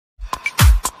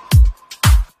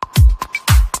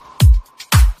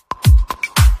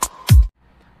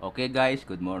Okay guys,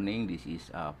 good morning. This is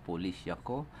Police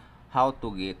Yako. How to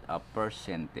get a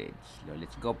percentage. So,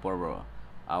 let's go for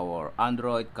our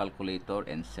Android calculator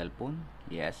and cell phone.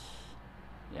 Yes.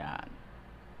 Yan.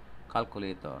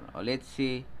 Calculator. Let's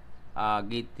see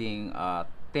getting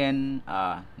 10%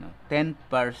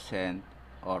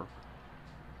 or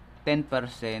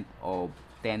 10% of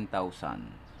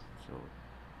 10,000. So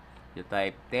you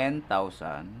type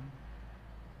 10,000.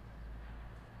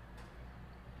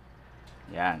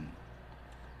 Yan.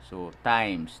 So,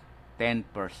 times 10%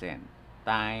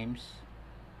 times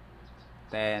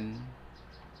 10%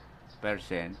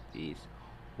 is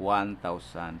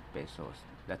 1,000 pesos.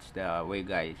 That's the way,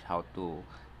 guys, how to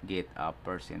get a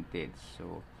percentage.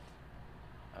 So,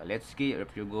 let's see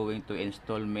if you're going to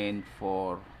installment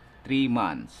for 3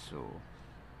 months. So,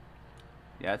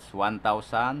 that's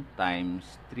 1,000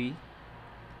 times 3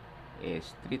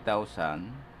 is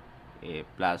 3,000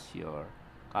 plus your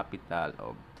capital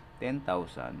of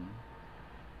 10,000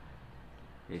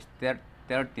 is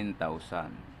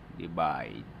 13,000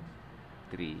 divide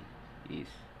 3 is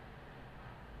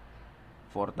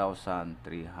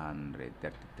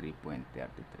 4,333.33.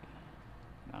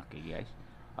 Okay guys,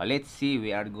 let's see,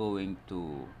 we are going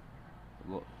to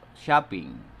go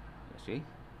shopping. You see,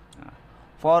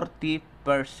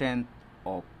 40%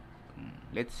 off.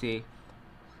 Let's say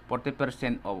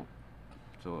 40% off.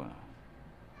 So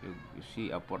you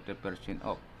see a 40%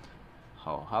 off.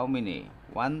 How many?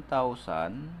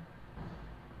 1,000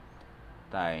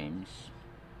 times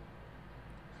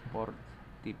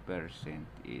 40%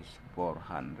 is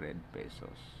 400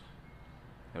 pesos.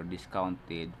 You're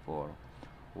discounted for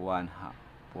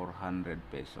 400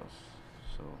 pesos.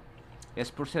 So let's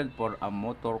proceed for a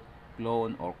motor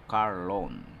loan or car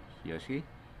loan. You see,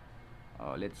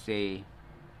 let's say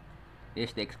this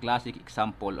is the classic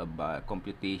example of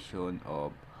computation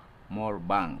of more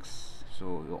banks.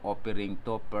 So you're offering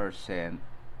 2%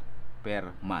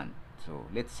 per month. So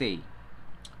let's say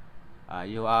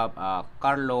you have a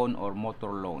car loan or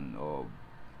motor loan of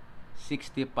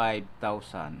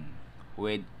 65,000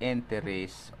 with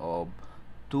interest of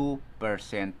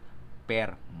 2%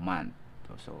 per month.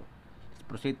 So let's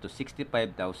proceed to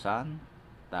 65,000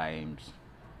 times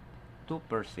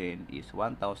 2% is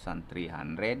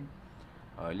 1,300.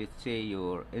 Let's say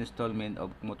your installment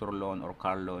of motor loan or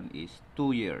car loan is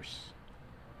 2 years.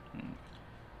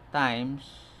 Times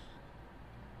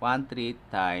 1/3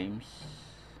 times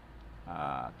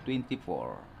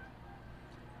 24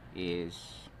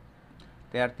 is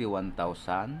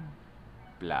 31,000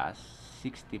 plus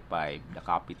 65, the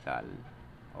capital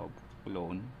of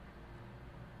loan,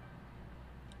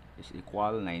 is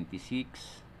equal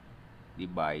 96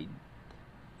 divide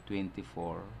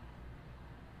 24.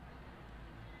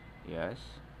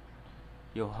 Yes,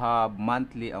 you have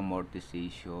monthly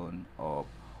amortization of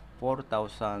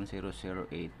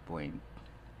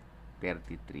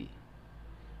 4,008.33.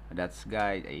 That's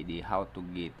guide idea how to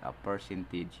get a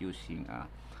percentage using a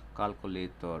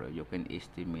calculator. You can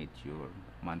estimate your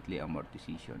monthly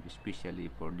amortization, especially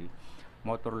for the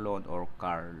motor loan or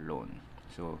car loan.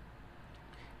 So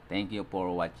thank you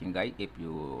for watching, guys. If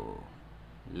you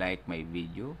like my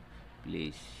video,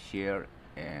 please share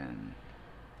and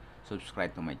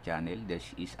subscribe to my channel.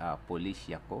 This is Police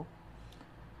Yako.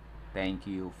 Thank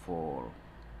you for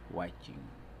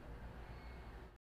watching.